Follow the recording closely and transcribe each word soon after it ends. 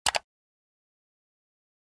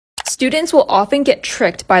Students will often get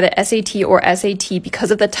tricked by the SAT or SAT because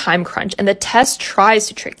of the time crunch, and the test tries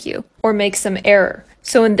to trick you or make some error.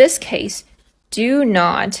 So in this case, do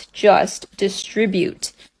not just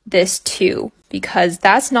distribute this 2 because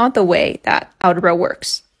that's not the way that algebra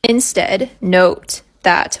works. Instead, note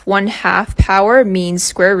that 1/2 power means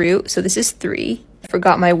square root, so this is 3.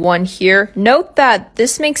 Forgot my 1 here. Note that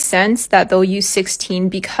this makes sense that they'll use 16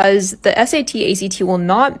 because the SAT, ACT will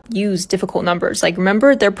not use difficult numbers. Like,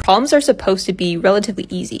 remember, their problems are supposed to be relatively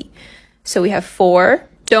easy. So we have 4.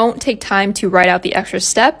 Don't take time to write out the extra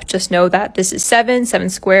step. Just know that this is 7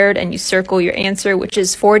 squared, and you circle your answer, which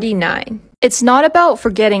is 49. It's not about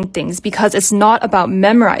forgetting things because it's not about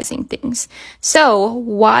memorizing things. So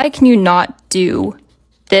why can you not do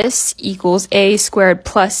this equals a squared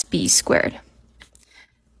plus b squared?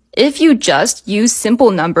 If you just use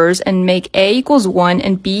simple numbers and make a equals 1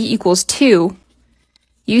 and b equals 2,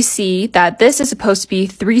 you see that this is supposed to be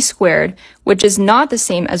 3 squared, which is not the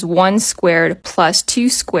same as 1 squared plus 2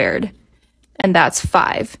 squared, and that's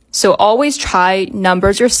 5. So always try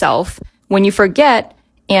numbers yourself when you forget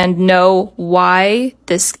and know why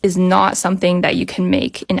this is not something that you can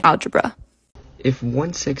make in algebra. If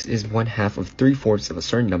 1/6 is 1/2 of 3/4 of a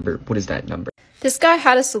certain number, what is that number? This guy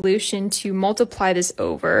had a solution to multiply this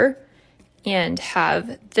over and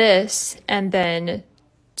have this, and then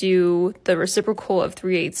do the reciprocal of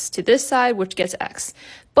 3/8 to this side, which gets x.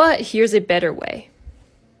 But here's a better way.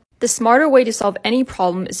 The smarter way to solve any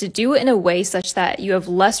problem is to do it in a way such that you have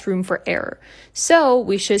less room for error. So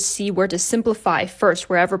we should see where to simplify first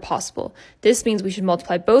wherever possible. This means we should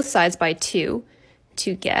multiply both sides by 2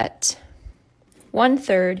 to get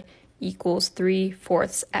 1/3 equals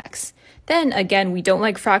 3/4 x. Then again, we don't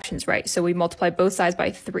like fractions, right? So we multiply both sides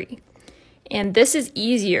by 3. And this is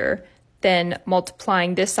easier than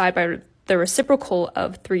multiplying this side by the reciprocal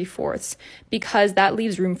of 3/4 because that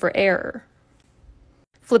leaves room for error.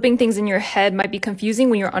 Flipping things in your head might be confusing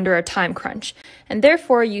when you're under a time crunch, and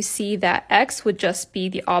therefore you see that x would just be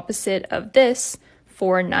the opposite of this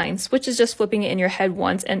 4/9, which is just flipping it in your head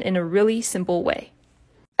once and in a really simple way.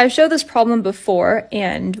 I've showed this problem before,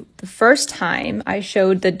 and the first time I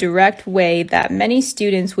showed the direct way that many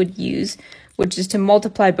students would use, which is to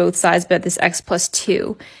multiply both sides by this x plus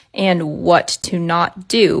 2, and what to not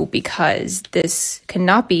do because this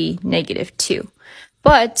cannot be -2.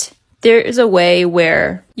 But there is a way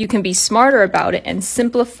where you can be smarter about it and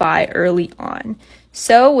simplify early on.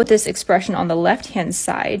 So with this expression on the left-hand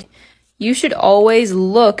side, you should always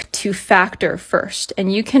look to factor first,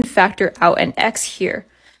 and you can factor out an x here.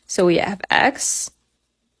 So we have x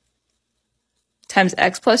times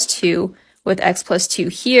x plus 2 with x plus 2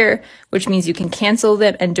 here, which means you can cancel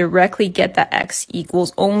them and directly get that x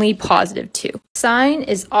equals only +2. Sine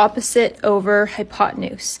is opposite over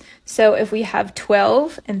hypotenuse. So if we have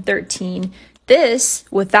 12 and 13, this,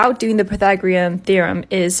 without doing the Pythagorean theorem,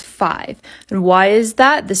 is 5. And why is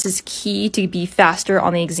that? This is key to be faster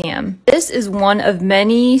on the exam. This is one of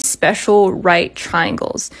many special right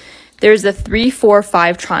triangles. There's the 3, 4,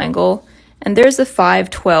 5 triangle, and there's the 5,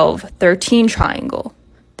 12, 13 triangle.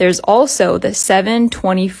 There's also the 7,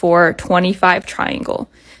 24, 25 triangle.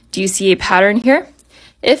 Do you see a pattern here?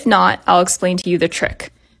 If not, I'll explain to you the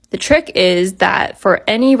trick. The trick is that for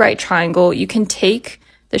any right triangle, you can take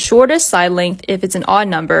the shortest side length if it's an odd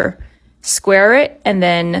number, square it, and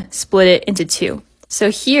then split it into 2. So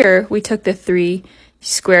here we took the 3,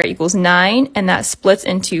 square equals 9, and that splits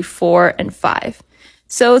into 4 and 5.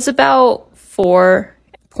 So it's about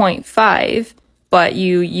 4.5, but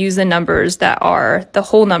you use the numbers that are the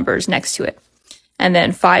whole numbers next to it. And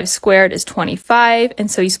then 5 squared is 25,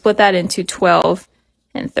 and so you split that into 12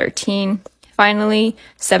 and 13. Finally,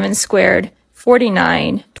 7 squared,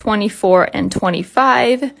 49, 24, and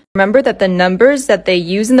 25. Remember that the numbers that they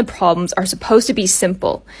use in the problems are supposed to be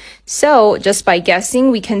simple. So just by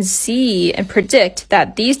guessing, we can see and predict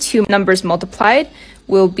that these two numbers multiplied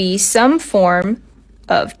will be some form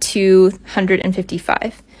of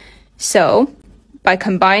 255. So by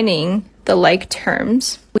combining the like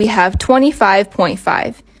terms, we have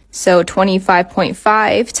 25.5. So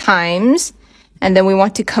 25.5 times, and then we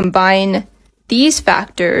want to combine these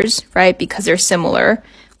factors, right, because they're similar.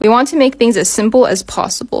 We want to make things as simple as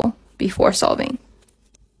possible before solving.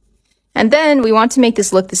 And then we want to make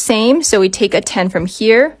this look the same, so we take a 10 from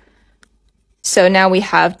here. So now we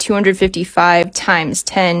have 255 times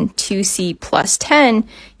 10, 2c plus 10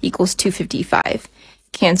 equals 255.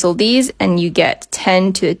 Cancel these and you get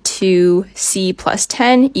 10 to the 2c plus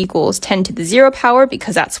 10 equals 10 to the 0 power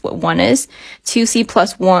because that's what 1 is. 2c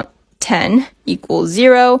plus 10 equals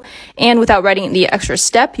 0. And without writing the extra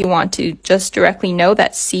step, you want to just directly know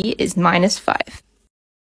that c is -5.